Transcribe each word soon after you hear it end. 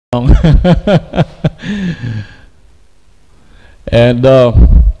And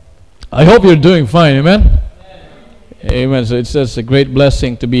I hope you're doing fine, amen? Amen. So it's just a great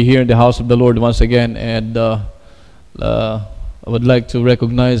blessing to be here in the house of the Lord once again. And I would like to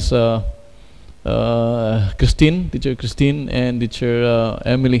recognize Teacher Christine, and Teacher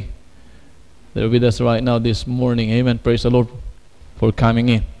Emily. They're with us right now this morning. Amen. Praise the Lord for coming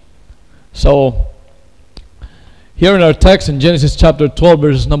in. So, here in our text in Genesis chapter 12,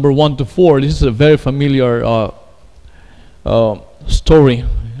 verses number 1 to 4, this is a very familiar story.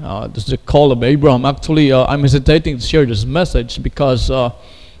 This is the call of Abraham. Actually, I'm hesitating to share this message because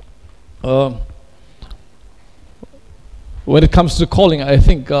when it comes to calling, I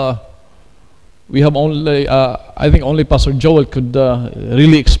think we have only, I think only Pastor Joel could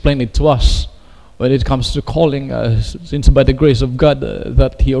really explain it to us when it comes to calling, since by the grace of God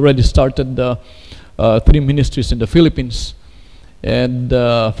that he already started 3 ministries in the Philippines. And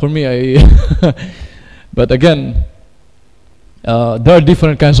for me, but again, there are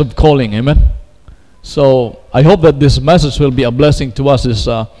different kinds of calling, amen? So I hope that this message will be a blessing to us this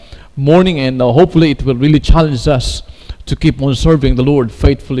morning, and hopefully it will really challenge us to keep on serving the Lord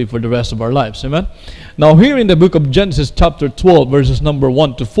faithfully for the rest of our lives, amen? Now here in the book of Genesis chapter 12, verses number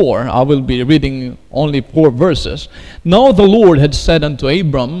 1 to 4, I will be reading only 4 verses. Now the Lord had said unto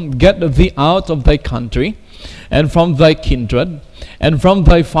Abram, Get thee out of thy country, and from thy kindred, and from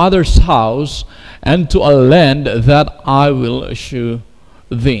thy father's house, and to a land that I will shew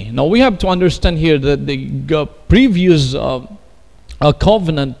thee. Now we have to understand here that the previous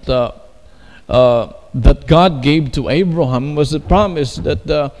covenant that God gave to Abraham was the promise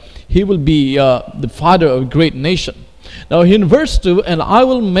that he will be the father of a great nation. Now in verse 2, and I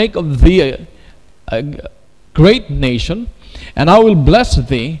will make of thee a great nation, and I will bless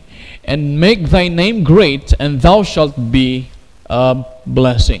thee, and make thy name great, and thou shalt be a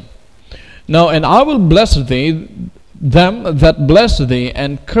blessing. Now, and I will bless thee, them that bless thee,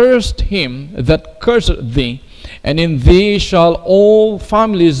 and cursed him that curseth thee, and in thee shall all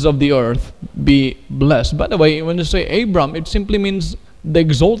families of the earth be blessed. By the way, when you say Abram, it simply means the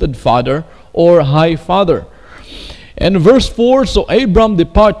exalted father or high father. And verse 4, so Abram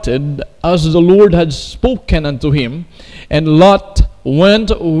departed as the Lord had spoken unto him, and Lot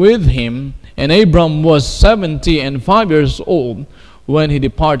went with him, and Abram was 75 years old when he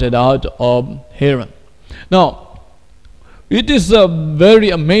departed out of Haran. Now, it is very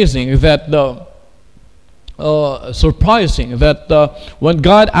amazing that surprising that when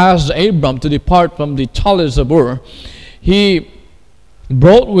God asked Abram to depart from the Chaldees of Ur, he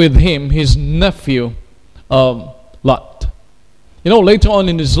brought with him his nephew Lot. You know, later on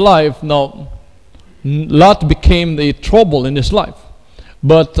in his life, now Lot became the trouble in his life.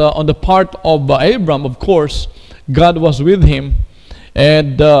 But on the part of Abram, of course, God was with him,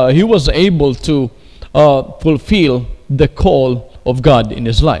 and he was able to fulfill the call of God in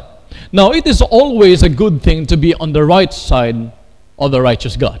his life. Now, it is always a good thing to be on the right side of the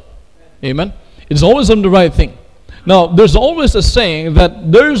righteous God. Amen? It's always on the right thing. Now, there's always a saying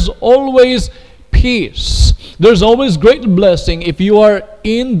that there's always peace. There's always great blessing if you are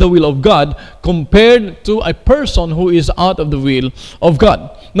in the will of God compared to a person who is out of the will of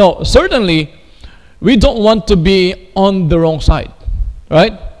God. Now, certainly, we don't want to be on the wrong side,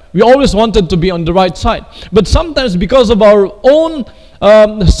 right? We always wanted to be on the right side. But sometimes because of our own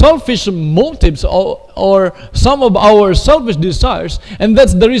selfish motives or some of our selfish desires, and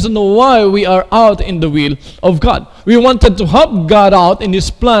that's the reason why we are out in the will of God. We wanted to help God out in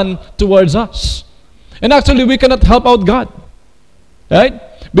His plan towards us. And actually, we cannot help out God, right?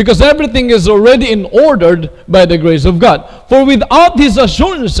 Because everything is already in ordered by the grace of God. For without His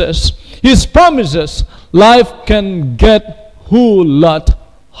assurances, His promises, life can get whole lot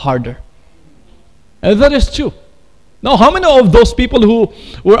harder. And that is true. Now, how many of those people who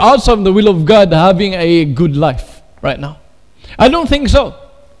were outside of the will of God having a good life right now? I don't think so.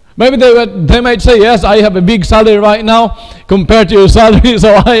 Maybe they might say, yes, I have a big salary right now compared to your salary,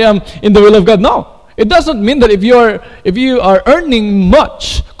 so I am in the will of God. No. It doesn't mean that if you are earning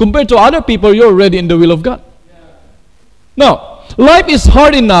much compared to other people, you're already in the will of God. No. Life is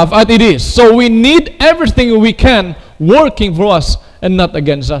hard enough as it is. So we need everything we can working for us and not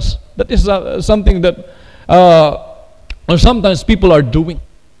against us. That is something that or sometimes people are doing.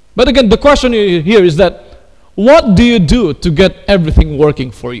 But again, the question here is that what do you do to get everything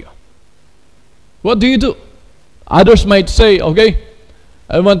working for you? What do you do? Others might say, okay,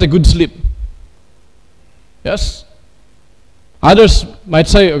 I want a good sleep. Yes? Others might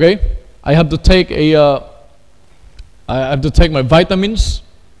say, okay, I have to take my vitamins.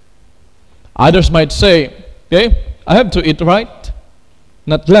 Others might say, okay, I have to eat right.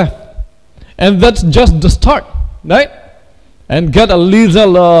 not left. And that's just the start, right? And get a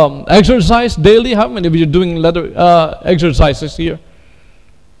little exercise daily. How many of you are doing exercises here?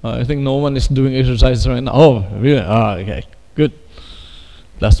 I think no one is doing exercises right now. Oh, really? Okay, good.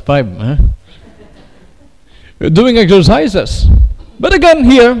 That's 5, huh? You're doing exercises. But again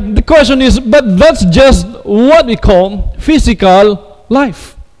here, the question is, but that's just what we call physical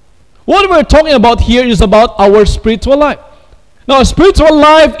life. What we're talking about here is about our spiritual life. Now, spiritual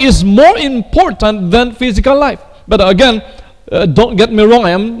life is more important than physical life. But again, don't get me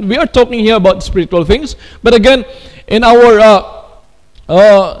wrong, we are talking here about spiritual things. But again, in our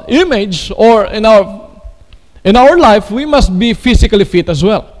image or in our life, we must be physically fit as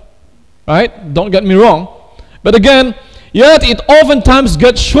well. Right? Don't get me wrong. But again, yet it oftentimes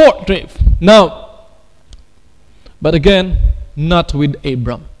gets short-lived. Now, but again, not with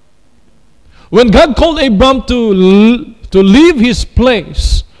Abram. When God called Abram to leave his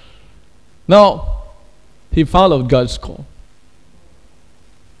place, now, he followed God's call.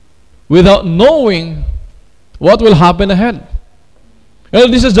 Without knowing what will happen ahead. Well,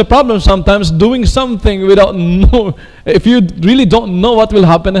 this is the problem sometimes, doing something without know, if you really don't know what will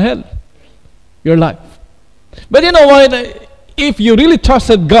happen ahead, your life. But you know what? If you really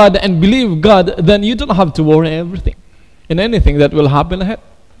trusted God and believe God, then you don't have to worry in anything that will happen ahead.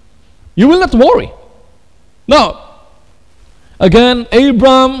 You will not worry. Now, again,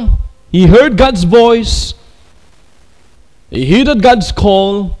 Abram, he heard God's voice, he heeded God's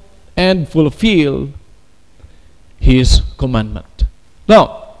call, and fulfilled his commandment.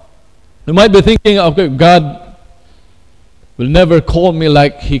 Now, you might be thinking, okay, God will never call me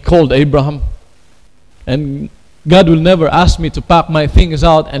like he called Abraham. And God will never ask me to pack my things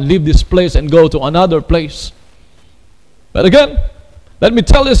out and leave this place and go to another place. But again, let me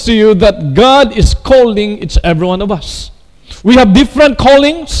tell this to you that God is calling each every one of us. We have different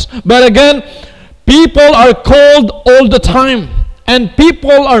callings, but again, people are called all the time. And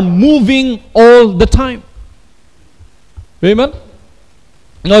people are moving all the time. Amen?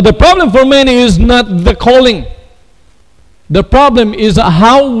 Now, the problem for many is not the calling. The problem is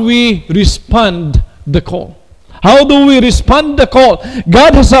how we respond the call. How do we respond the call?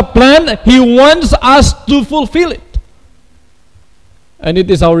 God has a plan. He wants us to fulfill it. And it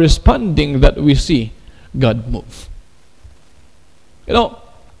is our responding that we see God move. You know,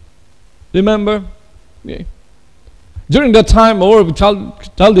 remember, during that time,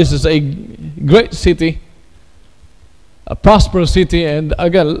 Chaldees is a great city, a prosperous city, and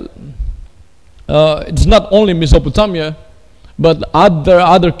again, it's not only Mesopotamia, but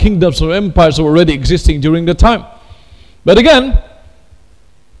other kingdoms or empires were already existing during the time. But again,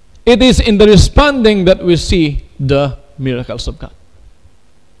 it is in the responding that we see the miracles of God.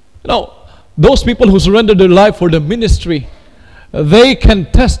 You know, those people who surrendered their life for the ministry, they can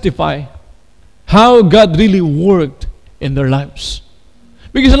testify how God really worked in their lives.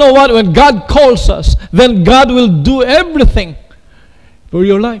 Because you know what? When God calls us, then God will do everything for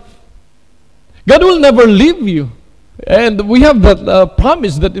your life. God will never leave you. And we have that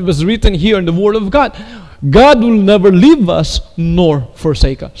promise that it was written here in the Word of God. God will never leave us nor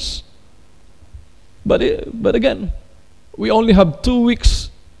forsake us. But again, we only have 2 weeks.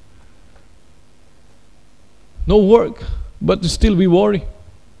 No work, but still we worry.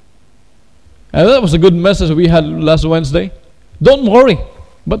 And that was a good message we had last Wednesday. Don't worry.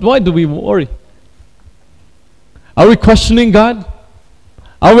 But why do we worry? Are we questioning God?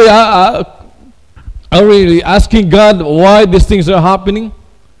 Are we asking God why these things are happening?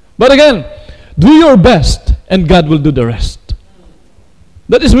 But again, do your best and God will do the rest.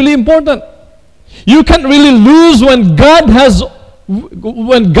 That is really important. You can't really lose when God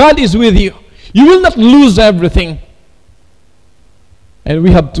is with you. You will not lose everything. And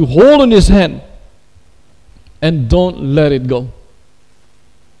we have to hold on His hand and don't let it go.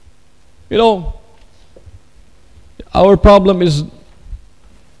 You know, our problem is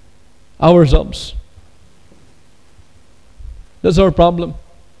ourselves. That's our problem.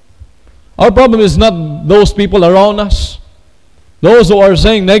 Our problem is not those people around us, those who are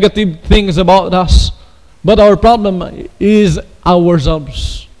saying negative things about us, but our problem is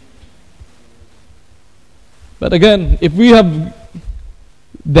ourselves. But again, if we have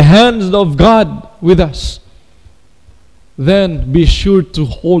the hands of God with us, then be sure to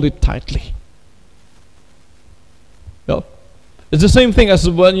hold it tightly. You know, it's the same thing as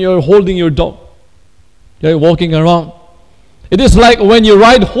when you're holding your dog. You're walking around. It is like when you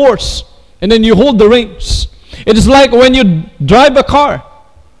ride horse and then you hold the reins. It is like when you drive a car.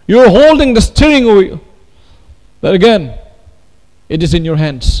 You're holding the steering wheel. But again, it is in your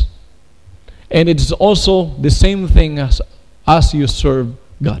hands. And it is also the same thing as as you serve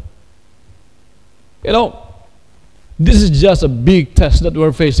God. You know, this is just a big test that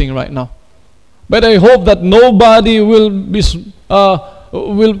we're facing right now. But I hope that nobody will be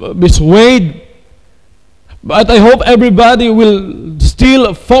swayed. But I hope everybody will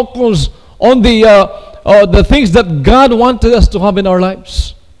still focus on the things that God wanted us to have in our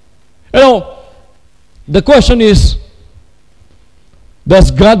lives. You know, the question is,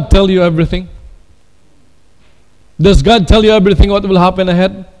 does God tell you everything? Does God tell you everything what will happen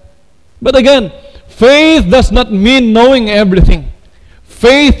ahead? But again, faith does not mean knowing everything.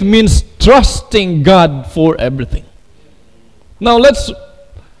 Faith means trusting God for everything. Now let's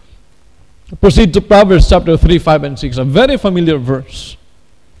proceed to Proverbs chapter 3, 5, and 6. A very familiar verse.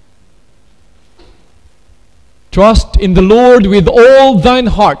 Trust in the Lord with all thine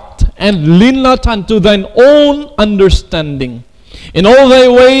heart, and lean not unto thine own understanding. In all thy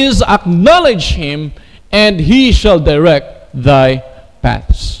ways acknowledge him, and he shall direct thy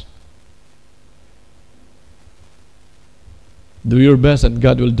paths. Do your best, and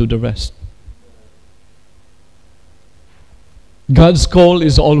God will do the rest. God's call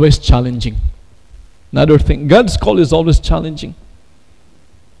is always challenging. Another thing, God's call is always challenging.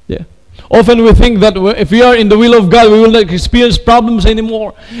 Yeah. Often we think that if we are in the will of God, we will not experience problems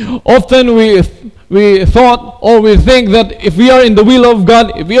anymore. Often we thought or we think that if we are in the will of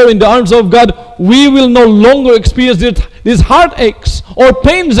God, if we are in the arms of God, we will no longer experience these heartaches or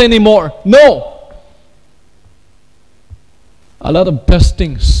pains anymore. No. A lot of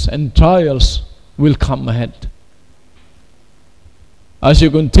testings and trials will come ahead as you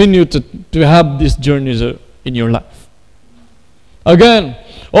continue to have these journeys in your life. Again,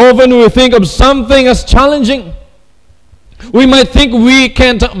 often we think of something as challenging. We might think we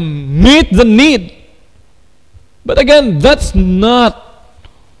can't meet the need. But again, that's not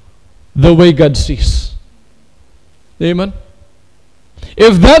the way God sees. Amen?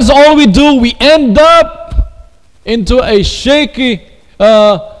 If that's all we do, we end up into a shaky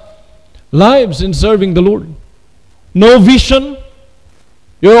lives in serving the Lord. No vision.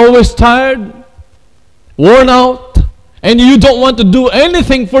 You're always tired, worn out, and you don't want to do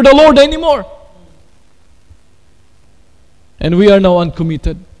anything for the Lord anymore. And we are now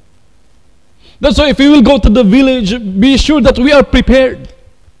uncommitted. That's why if we will go to the village, be sure that we are prepared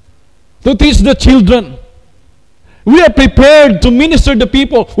to teach the children. We are prepared to minister to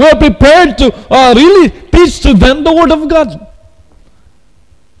people. We are prepared to really teach to them the Word of God.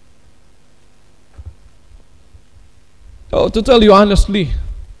 Oh, to tell you honestly,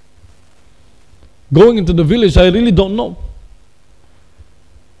 going into the village, I really don't know.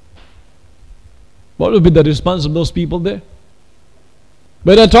 What will be the response of those people there?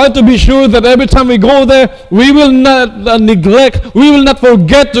 But I try to be sure that every time we go there, we will not neglect, we will not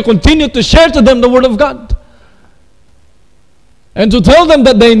forget to continue to share to them the Word of God. And to tell them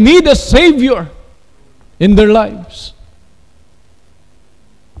that they need a Savior in their lives.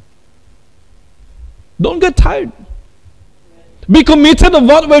 Don't get tired. Be committed of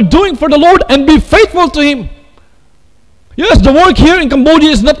what we're doing for the Lord and be faithful to Him. Yes, the work here in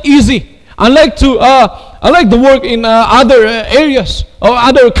Cambodia is not easy. Unlike the work in other areas or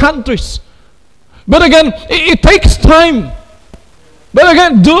other countries. But again, it takes time. But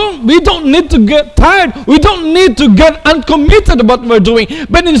again, we don't need to get tired. We don't need to get uncommitted about what we're doing.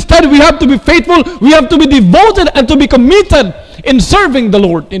 But instead, we have to be faithful. We have to be devoted and to be committed in serving the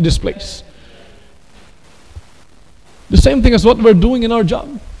Lord in this place. The same thing as what we're doing in our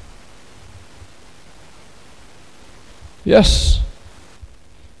job. Yes.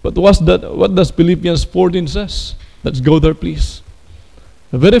 But what does Philippians 14 says? Let's go there, please.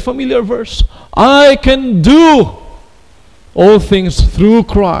 A very familiar verse. I can do all things through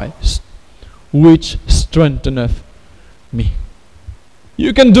Christ, which strengtheneth me.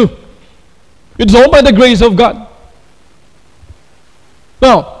 You can do. It's all by the grace of God.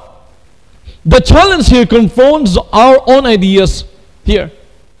 Now, the challenge here confronts our own ideas here.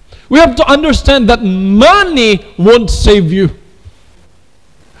 We have to understand that money won't save you.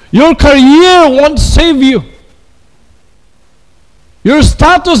 Your career won't save you. Your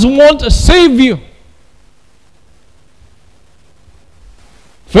status won't save you.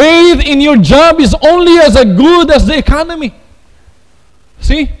 Faith in your job is only as good as the economy.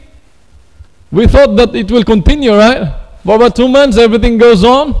 See? We thought that it will continue, right? For about 2 months, everything goes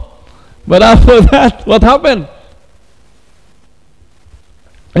on. But after that, what happened?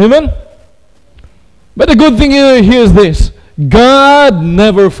 Amen? But the good thing here is this. God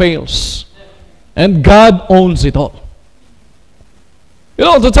never fails. And God owns it all. You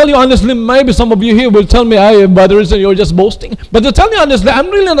know, to tell you honestly, maybe some of you here will tell me, Brother Rilson, you're just boasting. But to tell you honestly,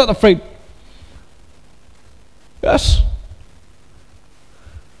 I'm really not afraid. Yes.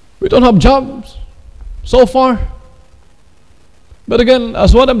 We don't have jobs so far. But again,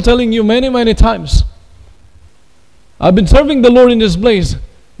 as what I'm telling you many, many times, I've been serving the Lord in this place.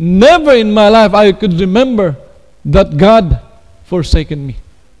 Never in my life I could remember that God forsaken me.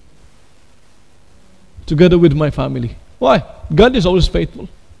 Together with my family. Why? God is always faithful.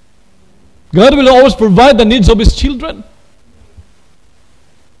 God will always provide the needs of His children.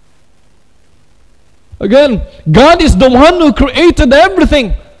 Again, God is the one who created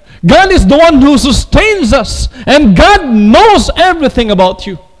everything. God is the one who sustains us. And God knows everything about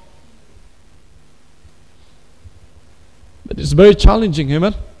you. But it's very challenging,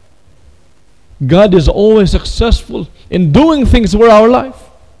 amen? God is always successful in doing things for our life.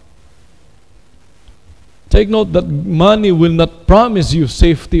 Take note that money will not promise you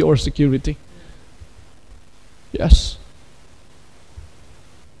safety or security. Yes.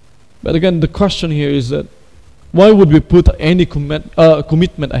 But again, the question here is that why would we put any commitment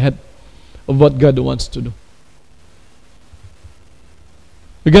ahead of what God wants to do?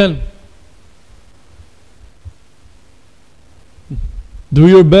 Again, do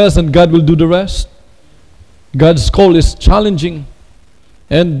your best and God will do the rest. God's call is challenging.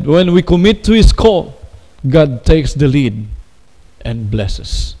 And when we commit to His call, God takes the lead and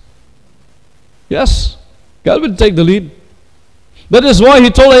blesses. Yes, God will take the lead. That is why He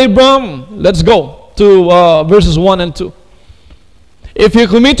told Abram, let's go to verses 1 and 2. If you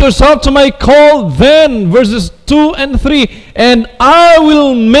commit yourself to my call, then verses 2 and 3, and I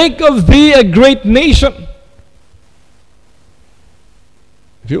will make of thee a great nation.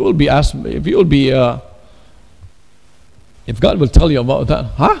 If you will be asked, if God will tell you about that,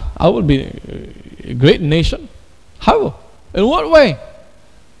 I will be a great nation. How? In what way?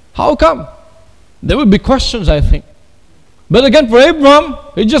 How come? There will be questions, I think. But again, for Abraham,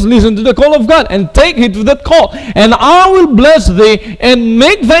 he just listened to the call of God and take heed to that call. And I will bless thee and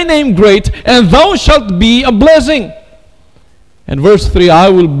make thy name great, and thou shalt be a blessing. And verse 3, I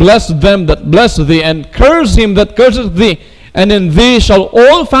will bless them that bless thee, and curse him that curseth thee, and in thee shall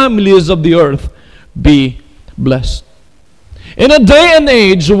all families of the earth be blessed. In a day and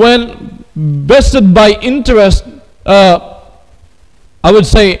age when vested by interest, I would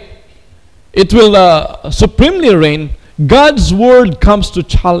say it will supremely reign, God's word comes to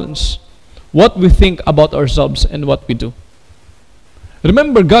challenge what we think about ourselves and what we do.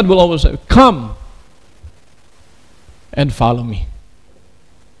 Remember, God will always say, come and follow me.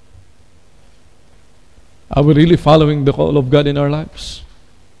 Are we really following the call of God in our lives?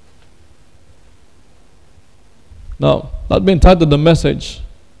 Now, let me entitle the message,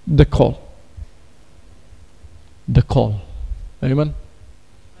 The Call. The Call. Amen?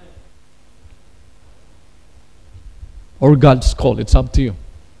 Or God's call. It's up to you.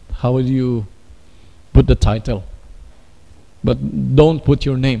 How will you put the title? But don't put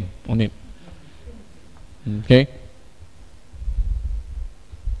your name on it. Okay?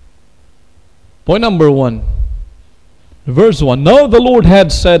 Point number 1. Verse 1. Now the Lord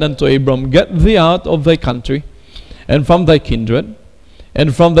had said unto Abram, get thee out of thy country, and from thy kindred,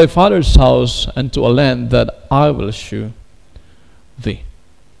 and from thy father's house, and to a land that I will shew thee.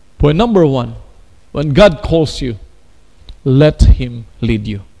 Point number 1. When God calls you, let Him lead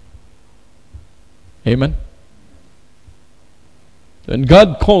you. Amen? When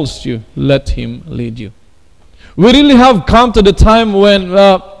God calls you, let Him lead you. We really have come to the time when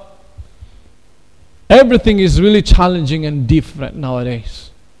everything is really challenging and different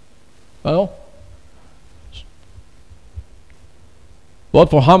nowadays. Well, what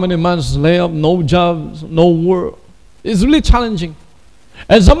for how many months layoff, no jobs, no work. It's really challenging.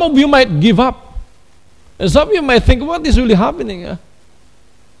 And some of you might give up. And some of you might think, what is really happening?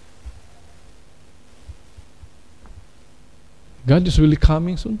 God is really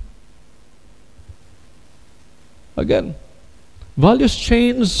coming soon. Again, values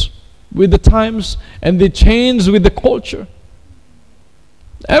change with the times and they change with the culture.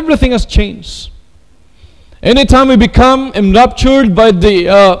 Everything has changed. Anytime we become enraptured by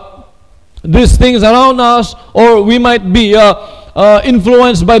these things around us, or we might be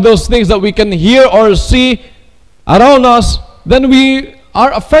influenced by those things that we can hear or see around us, then we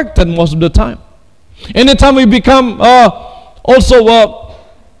are affected most of the time. Anytime we become also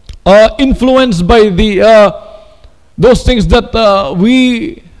influenced by those things that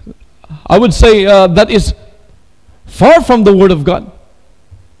I would say that is far from the Word of God,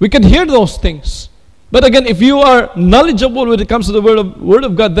 we can hear those things. But again, if you are knowledgeable when it comes to the Word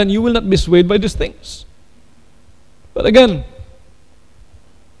of God, then you will not be swayed by these things. But again,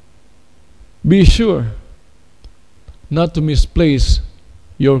 be sure not to misplace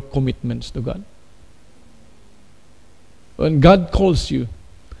your commitments to God. When God calls you,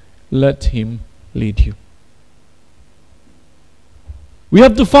 let Him lead you. We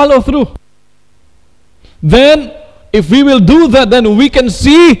have to follow through. Then, if we will do that, then we can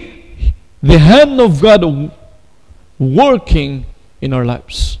see the hand of God working in our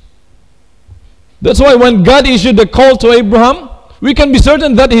lives. That's why when God issued the call to Abraham, we can be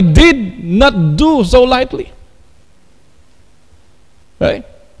certain that He did not do so lightly. Right?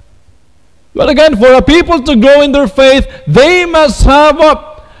 But again, for a people to grow in their faith, they must have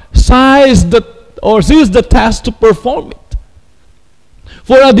seize the task to perform it.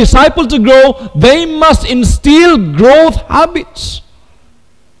 For a disciple to grow, they must instill growth habits.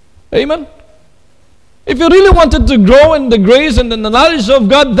 Amen? If you really wanted to grow in the grace and in the knowledge of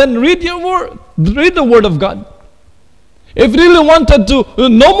God, then read your word. Read the Word of God. If you really wanted to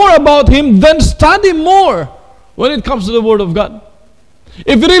know more about Him, then study more when it comes to the Word of God.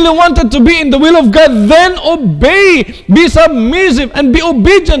 If you really wanted to be in the will of God, then obey, be submissive, and be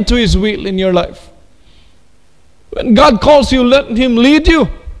obedient to His will in your life. When God calls you, let Him lead you.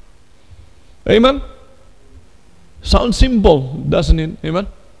 Amen? Sounds simple, doesn't it? Amen?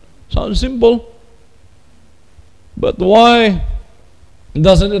 Sounds simple. But why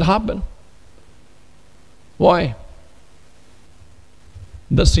doesn't it happen? Why?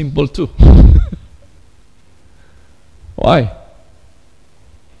 That's simple too. Why?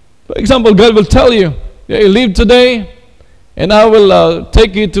 For example, God will tell you, "Hey, leave today, and I will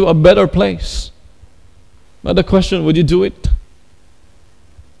take you to a better place." Now the question, would you do it?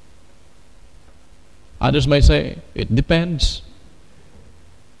 Others might say, it depends.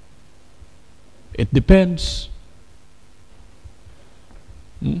 It depends.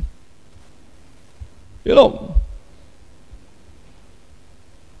 You know,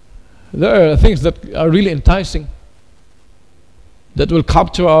 there are things that are really enticing, that will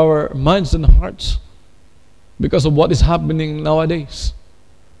capture our minds and hearts because of what is happening nowadays.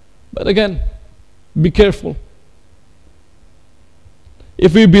 But again, be careful.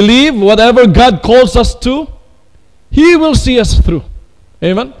 If we believe whatever God calls us to, He will see us through.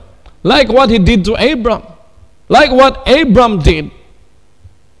 Amen? Like what He did to Abram. Like what Abram did.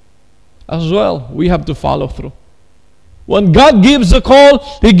 As well, we have to follow through. When God gives a call,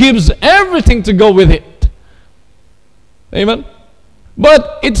 He gives everything to go with it. Amen?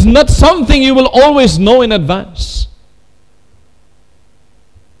 But it's not something you will always know in advance.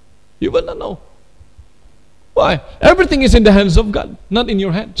 You will not know. Why? Everything is in the hands of God, not in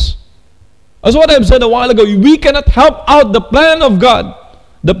your hands. As what I've said a while ago, we cannot help out the plan of God,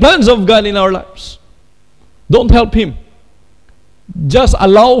 the plans of God in our lives. Don't help Him. Just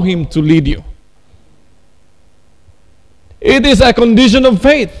allow Him to lead you. It is a condition of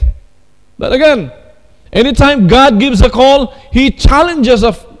faith. But again, anytime God gives a call, He challenges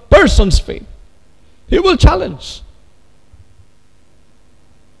a person's faith. He will challenge.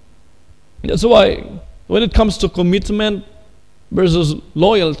 That's why when it comes to commitment versus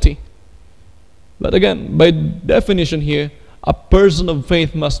loyalty, but again, by definition here, a person of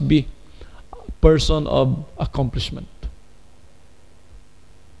faith must be a person of accomplishment.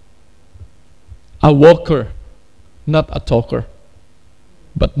 A walker, not a talker.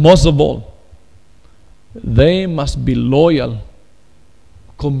 But most of all, they must be loyal,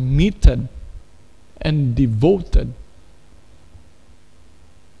 committed, and devoted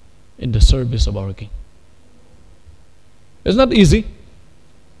in the service of our King. It's not easy.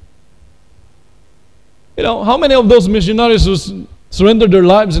 You know, how many of those missionaries who surrendered their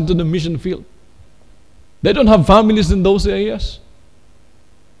lives into the mission field? They don't have families in those areas.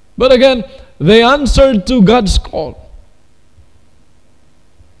 But again, they answered to God's call.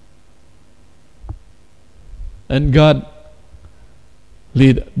 And God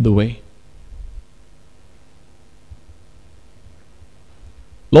lead the way.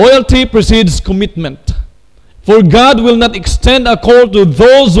 Loyalty precedes commitment. For God will not extend a call to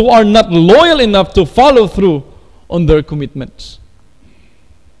those who are not loyal enough to follow through on their commitments.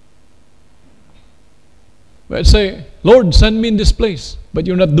 Let's say, "Lord, send me in this place," but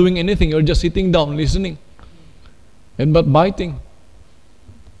you're not doing anything. You're just sitting down, listening, and but biting,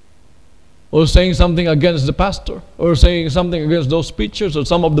 or saying something against the pastor, or saying something against those preachers or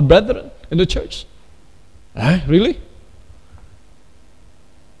some of the brethren in the church. Really?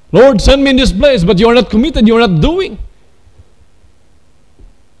 "Lord, send me in this place," but you're not committed, you're not doing.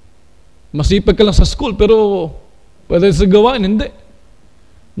 Masipag ka lang sa school, pero pwede sa gawain, hindi.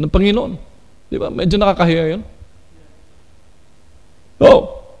 Ng Panginoon. Di ba? Medyo nakakahiya yun.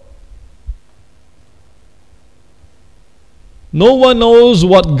 Oh. No one knows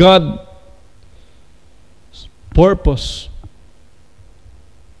what God's purpose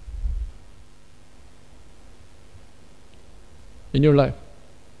in your life.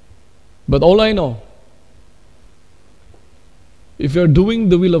 But all I know, if you're doing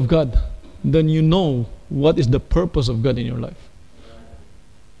the will of God, then you know what is the purpose of God in your life.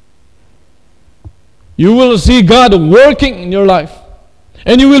 You will see God working in your life.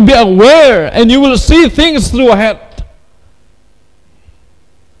 And you will be aware and you will see things through ahead.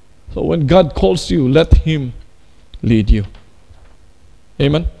 So when God calls you, let Him lead you.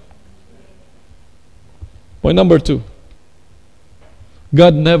 Amen? Point number 2.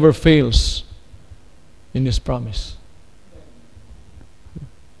 God never fails in His promise.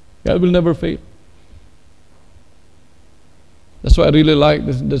 God will never fail. That's why I really like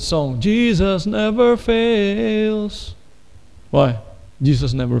this song. Jesus never fails. Why?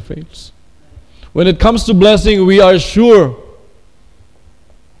 Jesus never fails. When it comes to blessing, we are sure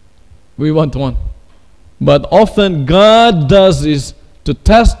we want one. But often God does is to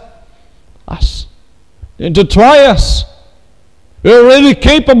test us and to try us. We're really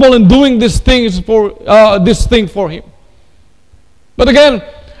capable in doing these things for this thing for Him. But again,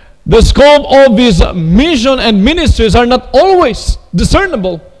 the scope of His mission and ministries are not always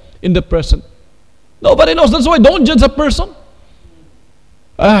discernible in the present. Nobody knows. That's why don't judge a person.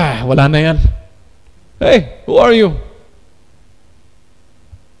 Wala na yan. Hey, who are you?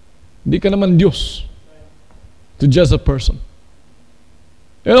 Hindi ka naman Diyos to judge a person.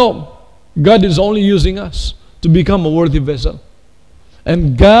 You know, God is only using us to become a worthy vessel.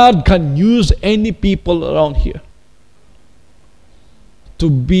 And God can use any people around here to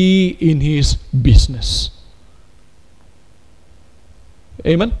be in His business.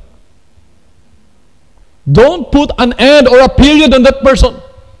 Amen? Don't put an end or a period on that person.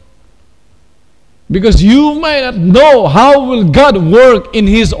 Because you might not know how will God work in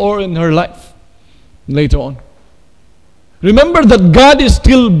his or in her life later on. Remember that God is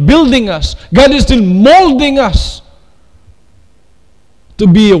still building us. God is still molding us to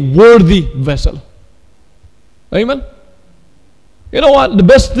be a worthy vessel. Amen? You know what? The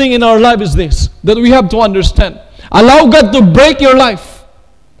best thing in our life is this, that we have to understand. Allow God to break your life.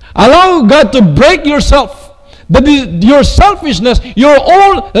 Allow God to break yourself. That is your selfishness, your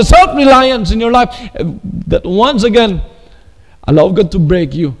own self-reliance in your life. That once again, allow God to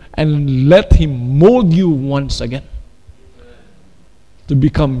break you and let Him mold you once again to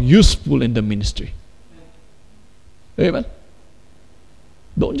become useful in the ministry. Amen?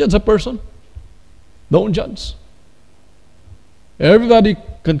 Don't judge a person. Don't judge. Everybody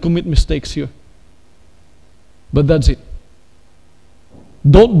can commit mistakes here. But that's it.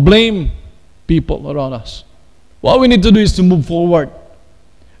 Don't blame people around us. What we need to do is to move forward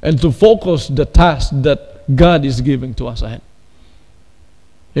and to focus the task that God is giving to us ahead.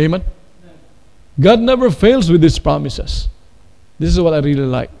 Amen? God never fails with His promises. This is what I really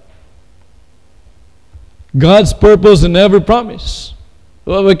like. God's purpose in every promise.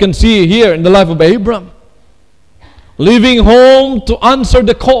 Well, we can see here in the life of Abraham. Leaving home to answer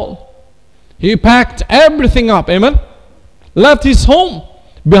the call. He packed everything up. Amen? Left his home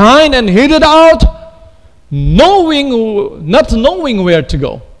behind and headed out, not knowing where to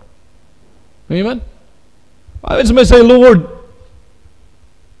go. Amen? I may say, Lord,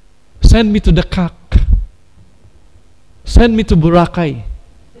 send me to the CAC. Send me to Boracay.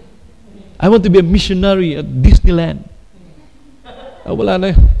 I want to be a missionary at Disneyland. Wala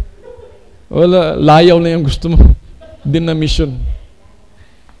na. Wala, layaw na yung gusto mo. Din na mission.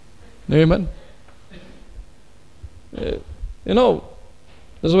 Amen? You know,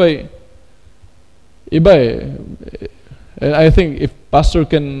 that's why iba I think if pastor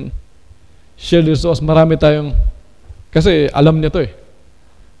can share this to us, marami tayong, kasi alam niya to eh.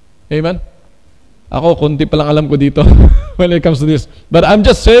 Amen? Ako, konti pa lang alam ko dito when it comes to this. But I'm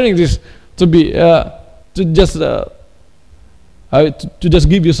just sharing this to be, to just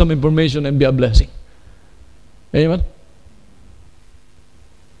give you some information and be a blessing. Amen?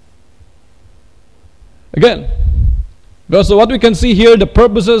 Again, so what we can see here, the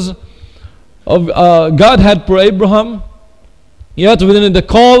purposes of God had for Abraham, yet within the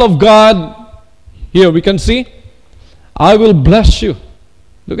call of God, here we can see, I will bless you.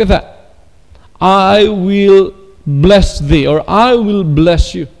 Look at that. I will bless thee, or I will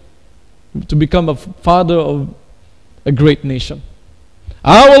bless you to become a father of a great nation.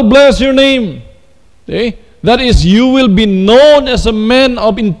 I will bless your name. Okay? That is, you will be known as a man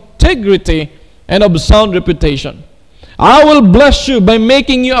of integrity and of sound reputation. I will bless you by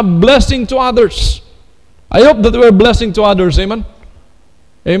making you a blessing to others. I hope that we're a blessing to others. Amen?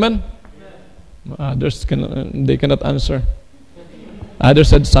 Amen? Others they cannot answer. Others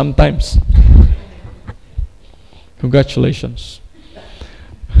said sometimes. Congratulations.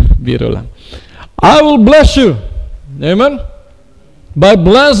 Biro lang. I will bless you. Amen? by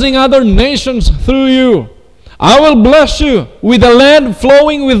blessing other nations through you. I will bless you with a land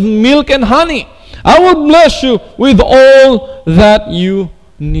flowing with milk and honey. I will bless you with all that you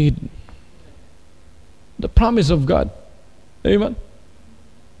need. The promise of God. Amen.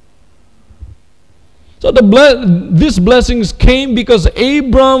 So these blessings came because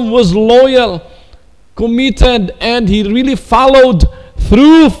Abram was loyal, committed, and he really followed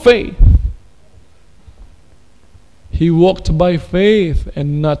through faith. He walked by faith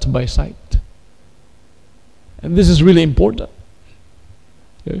and not by sight. And this is really important.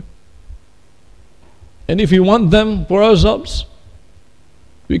 Okay? And if we want them for ourselves,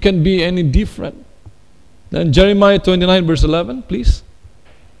 we can be any different. Then Jeremiah 29 verse 11, please.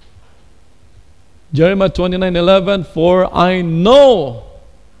 Jeremiah 29:11, for I know.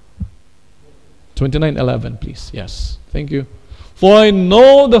 29:11, please. Yes, thank you. For I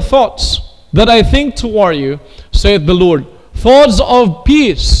know the thoughts that I think toward you, saith the Lord, thoughts of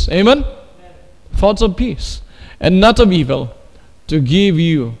peace. Amen? Thoughts of peace, and not of evil, to give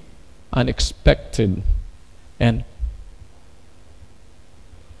you an expected end.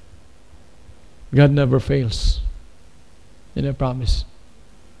 God never fails in a promise.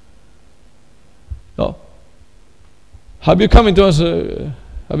 Oh, have you come into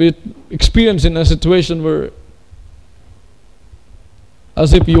have you experienced in a situation where,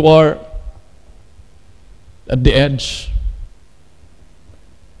 as if you are at the edge,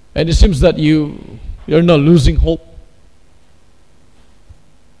 and it seems that you're not losing hope,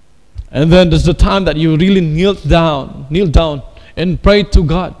 and then there's the time that you really kneel down and pray to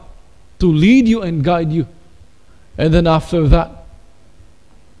God to lead you and guide you, and then after that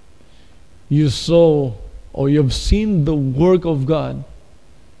you saw or you've seen the work of God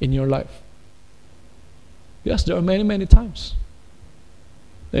in your life. Yes, there are many times.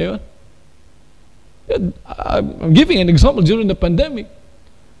 Amen. I'm giving an example during the pandemic.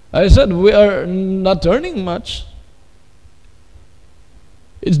 I said we are not earning much.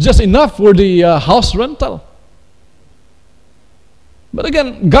 It's just enough for the house rental. But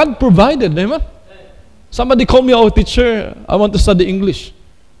again, God provided. Amen. Somebody called me, oh teacher, I want to study English.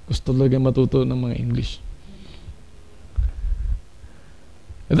 Gusto talaga matuto ng mga English.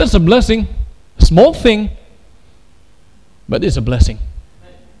 And that's a blessing. A small thing, but it's a blessing.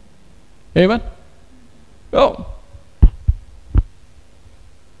 Amen? Oh.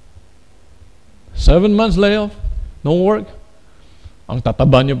 7 months layoff, no work. Ang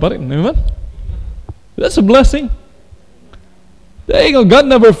tataba niyo pa rin. Amen? That's a blessing. There you go. God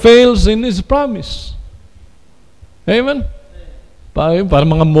never fails in His promise. Amen? Para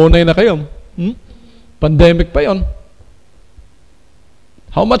mga monay na kayo. Pandemic pa yon.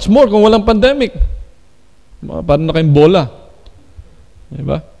 How much more kung walang pandemic? Parang na kayong bola.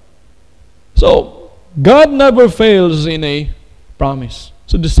 Diba? So, God never fails in a promise.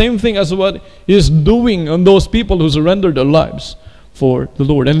 So the same thing as what He is doing on those people who surrendered their lives for the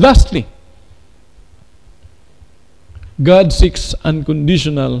Lord. And lastly, God seeks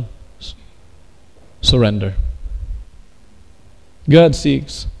unconditional surrender. God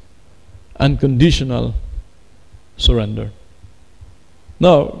seeks unconditional surrender.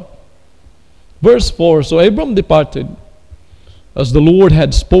 Now, verse 4, so Abram departed as the Lord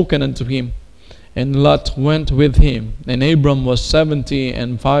had spoken unto him, and Lot went with him. And Abram was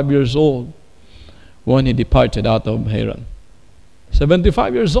 75 years old when he departed out of Haran.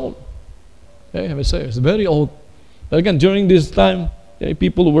 75 years old. Okay, I say it's very old. But again, during this time,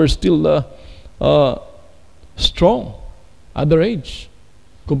 people were still strong at their age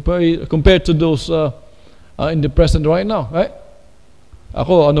compared to those in the present right now, right?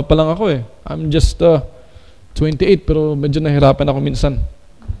 Ako, ano pa lang ako eh. I'm just 28 pero medyo nahirapan ako minsan.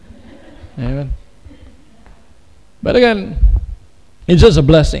 Amen. But again, it's just a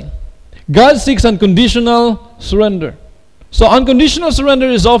blessing. God seeks unconditional surrender. So unconditional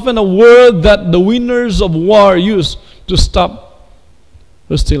surrender is often a word that the winners of war use to stop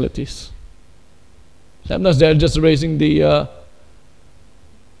hostilities. Sometimes they're just raising the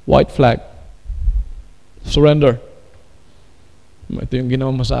white flag. Surrender. Ito yung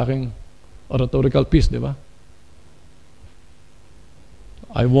ginawa mo sa aking oratorical piece, di ba?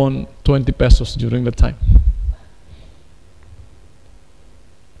 I won 20 pesos during the time.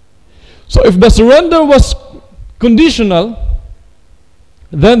 So if the surrender was conditional,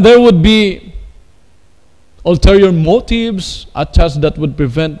 then there would be ulterior motives attached that would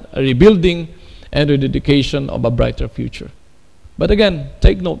prevent a rebuilding and rededication of a brighter future. But again,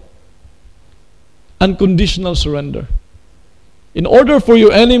 take note. Unconditional surrender. In order for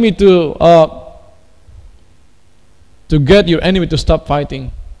your enemy to get your enemy to stop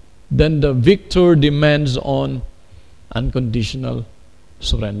fighting, then the victor demands on unconditional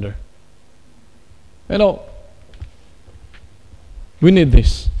surrender. You know, we need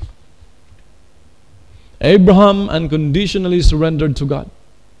this. Abraham unconditionally surrendered to God.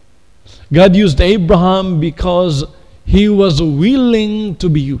 God used Abraham because he was willing to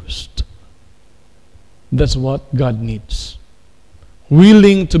be used. That's what God needs.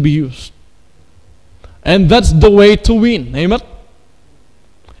 Willing to be used. And that's the way to win. Amen?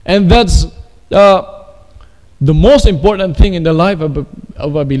 And that's the most important thing in the life of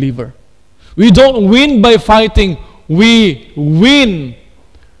a believer. We don't win by fighting. We win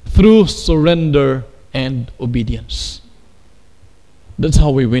through surrender and obedience. That's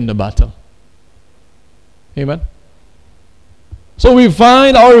how we win the battle. Amen? So we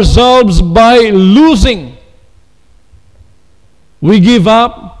find ourselves by losing. We give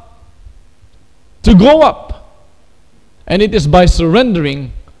up to go up. And it is by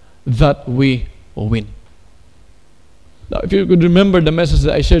surrendering that we win. Now, if you could remember the message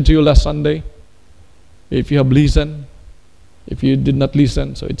that I shared to you last Sunday, if you have listened, if you did not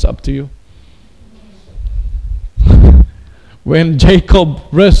listen, so it's up to you. When Jacob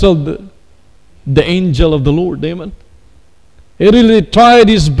wrestled the angel of the Lord, amen. He really tried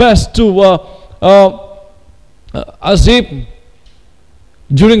his best to, as if,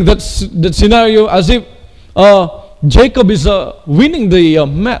 during that scenario, as if Jacob is winning the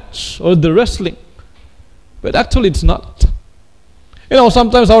match or the wrestling. But actually it's not. You know,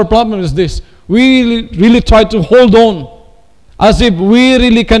 sometimes our problem is this. We really try to hold on as if we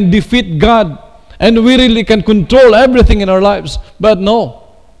really can defeat God and we really can control everything in our lives. But no,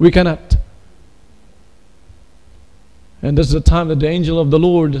 we cannot. And that's the time that the angel of the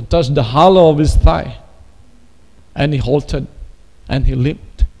Lord touched the hollow of his thigh. And he halted. And he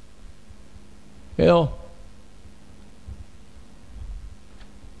limped. You know.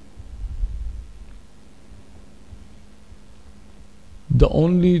 The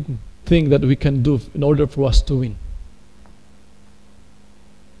only thing that we can do in order for us to win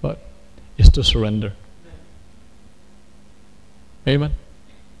is to surrender. Amen.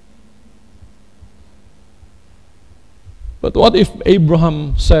 But what if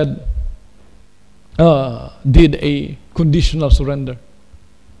Abraham did a conditional surrender?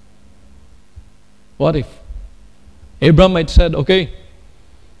 What if Abraham might said, okay,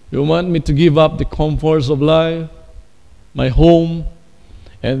 you want me to give up the comforts of life, my home,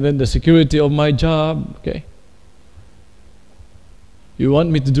 and then the security of my job, okay? You want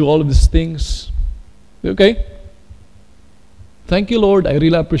me to do all of these things? Okay. Thank you, Lord. I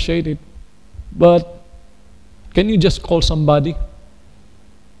really appreciate it. But can you just call somebody?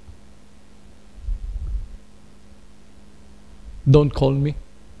 Don't call me.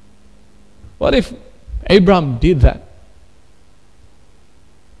 What if Abraham did that?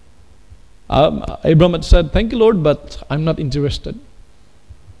 Abraham had said, thank you, Lord, but I'm not interested.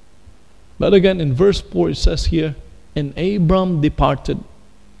 But again, in verse 4, it says here, and Abram departed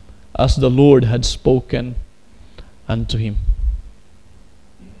as the Lord had spoken unto him.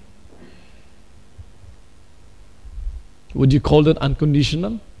 Would you call that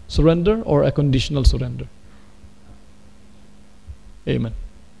unconditional surrender or a conditional surrender? Amen.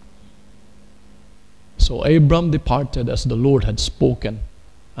 So Abram departed as the Lord had spoken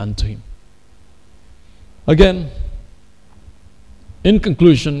unto him. Again, in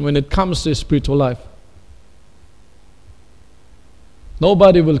conclusion, when it comes to spiritual life,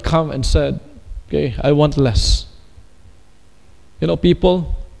 nobody will come and said, okay, I want less. You know,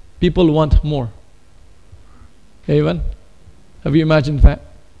 people want more. Amen? Have you imagined that?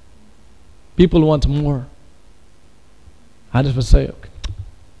 People want more. I just would say, okay.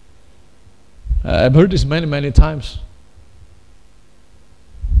 I've heard this many, many times.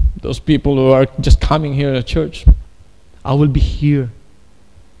 Those people who are just coming here at church, I will be here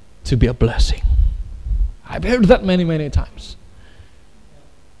to be a blessing. I've heard that many, many times.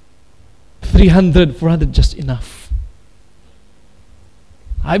 300, 400, just enough.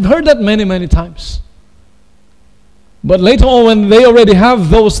 I've heard that many, many times. But later on, when they already have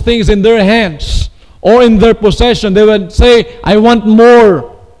those things in their hands or in their possession, they would say, I want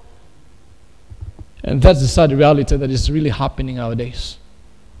more. And that's the sad reality that is really happening nowadays.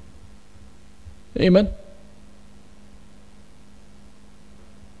 Amen?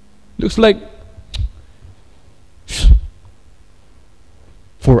 Looks like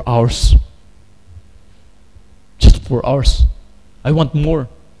 4 hours. Just 4 hours. I want more.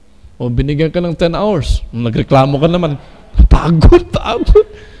 O binigyan ka ng 10 hours. Nagreklamo ka naman. Pagod.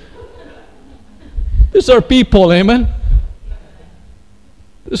 These are people, amen?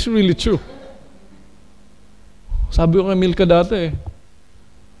 This is really true. Sabi ko kay Milka dati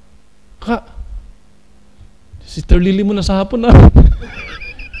si Lily mo na sa hapon na.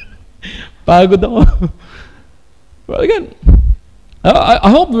 Pagod ako. Well, again, I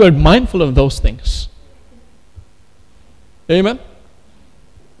hope we are mindful of those things. Amen.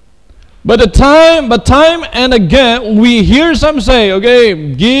 But time and again, we hear some say,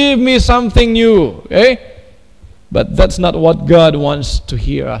 okay, give me something new. Okay? But that's not what God wants to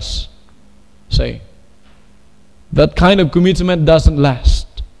hear us say. That kind of commitment doesn't last.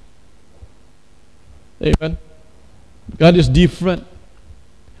 Amen. God is different.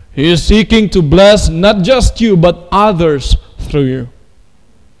 He is seeking to bless not just you, but others through you.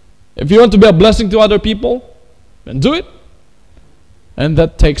 If you want to be a blessing to other people, then do it. And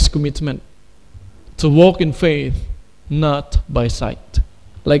that takes commitment. To walk in faith, not by sight.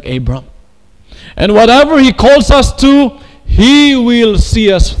 Like Abram. And whatever He calls us to, He will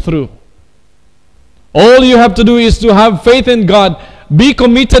see us through. All you have to do is to have faith in God, be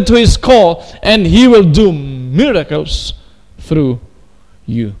committed to His call, and He will do miracles through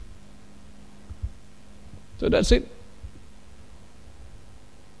you. So that's it.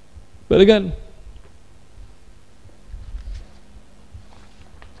 But again,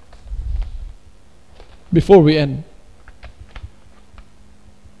 before we end,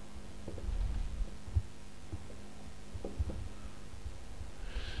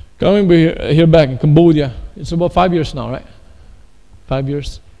 coming here back in Cambodia, it's about 5 years now, right? 5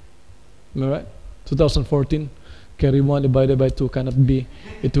 years. Am I right? 2014. Carry 1 divided by 2 cannot be.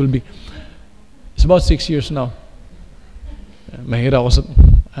 It will be. It's about 6 years now. Mahira ako sa,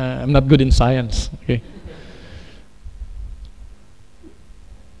 I'm not good in science. Okay.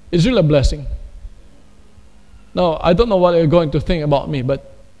 It's really a blessing. Now, I don't know what you're going to think about me,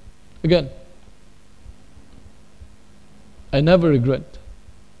 but again, I never regret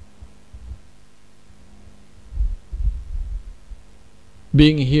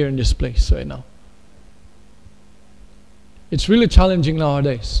being here in this place right now. It's really challenging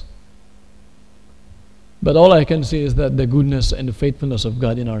nowadays. But all I can see is that the goodness and the faithfulness of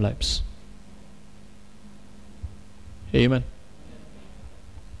God in our lives. Amen.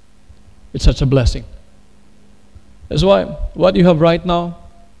 It's such a blessing. That's why what you have right now,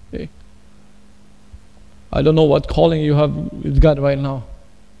 okay, I don't know what calling you have with God right now,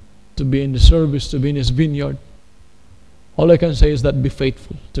 to be in the service, to be in His vineyard. All I can say is that be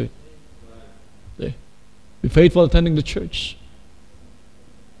faithful to it. Okay. Be faithful attending the church.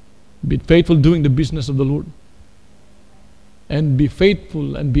 Be faithful doing the business of the Lord. And be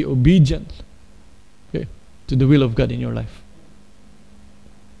faithful and be obedient, okay, to the will of God in your life.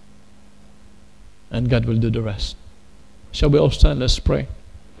 And God will do the rest. Shall we all stand? Let's pray.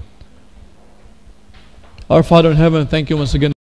 Our Father in heaven, thank you once again.